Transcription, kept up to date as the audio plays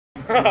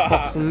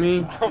Fucks with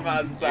me. I'm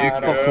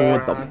outside. Fucking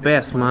with the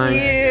best, man.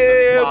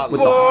 Yeah, with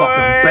the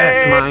fucking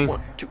best, man.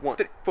 1, 2, 1,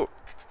 3, 4.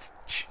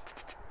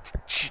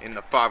 In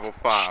the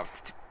 505.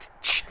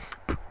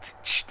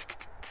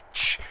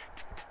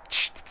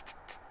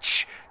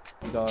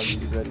 Dog,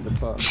 he's ready to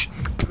fuck.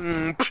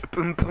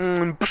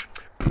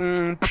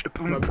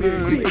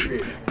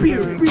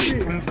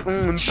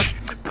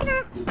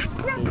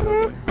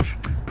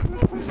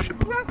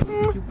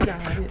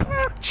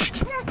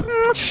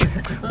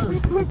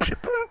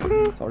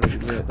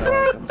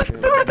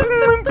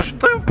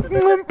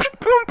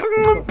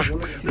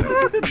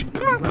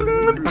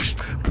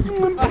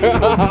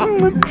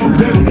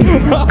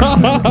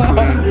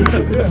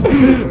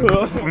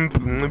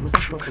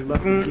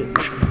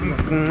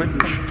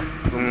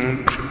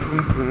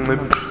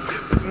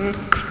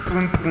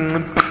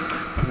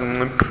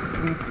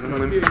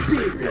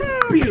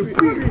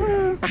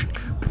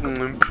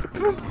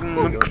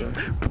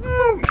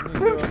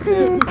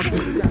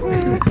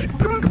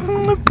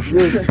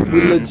 Yes,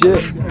 we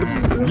legit.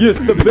 Yes,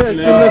 the best in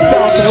the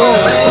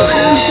South.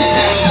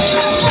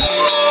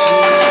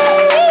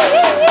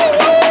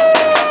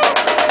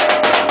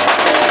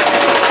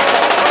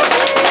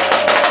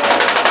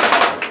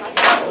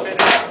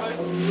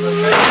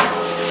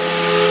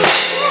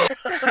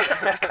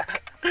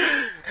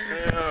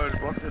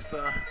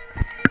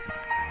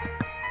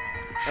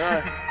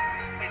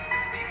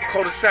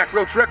 Cul-de-sac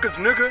Roach Records,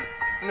 nigga.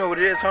 You know what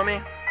it is,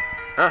 homie?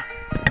 Huh?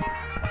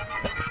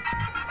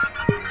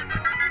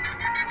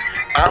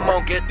 I'm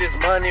gon' get this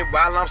money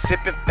while I'm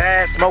sipping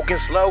fast, smoking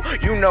slow.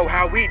 You know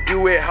how we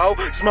do it, ho.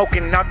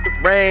 Smoking out the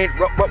rain.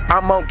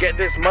 I'm gon' get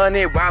this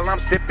money while I'm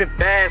sipping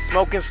fast,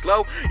 smoking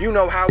slow. You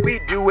know how we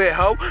do it,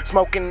 ho.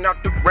 Smoking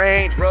out the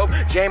range, bro.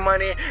 J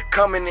Money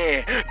coming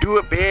in. Do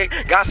it big,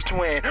 got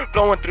twin.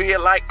 Flowing through you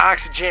like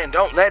oxygen.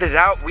 Don't let it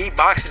out, we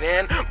box it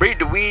in. Breathe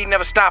the weed,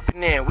 never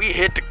stopping in. We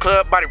hit the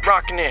club, body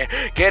rocking in.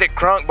 Get it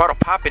crunk, bottle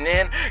popping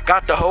in.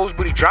 Got the hose,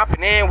 booty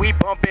dropping in. We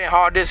bumping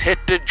hard, this hit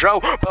the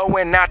dro.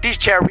 Blowing out these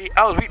cherry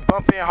O's. We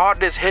bumping hard,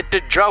 this hit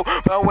the dro.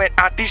 Blowing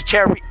out these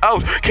cherry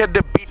O's. Kill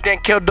the beat, then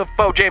kill the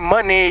foe. J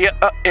Money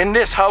in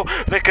this hoe.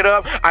 Lick it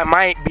up, I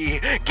might be.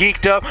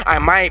 Geeked up, I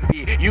might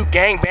be. You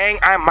gang bang,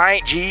 I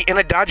might G. In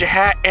a Dodger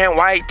hat and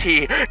white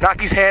tee. Knock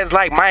these heads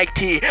like Mike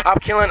T. I'm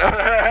killing.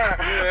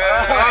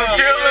 I'm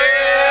killing.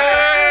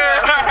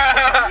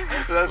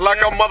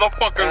 Like a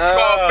motherfucking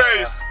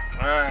Scarface.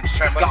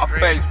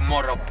 Scarface,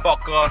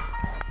 motherfucker.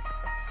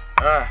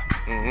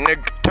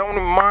 Nigga,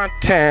 Tony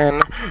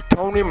Montana.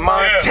 Tony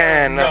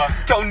Montana.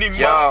 Tony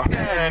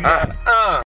Montana.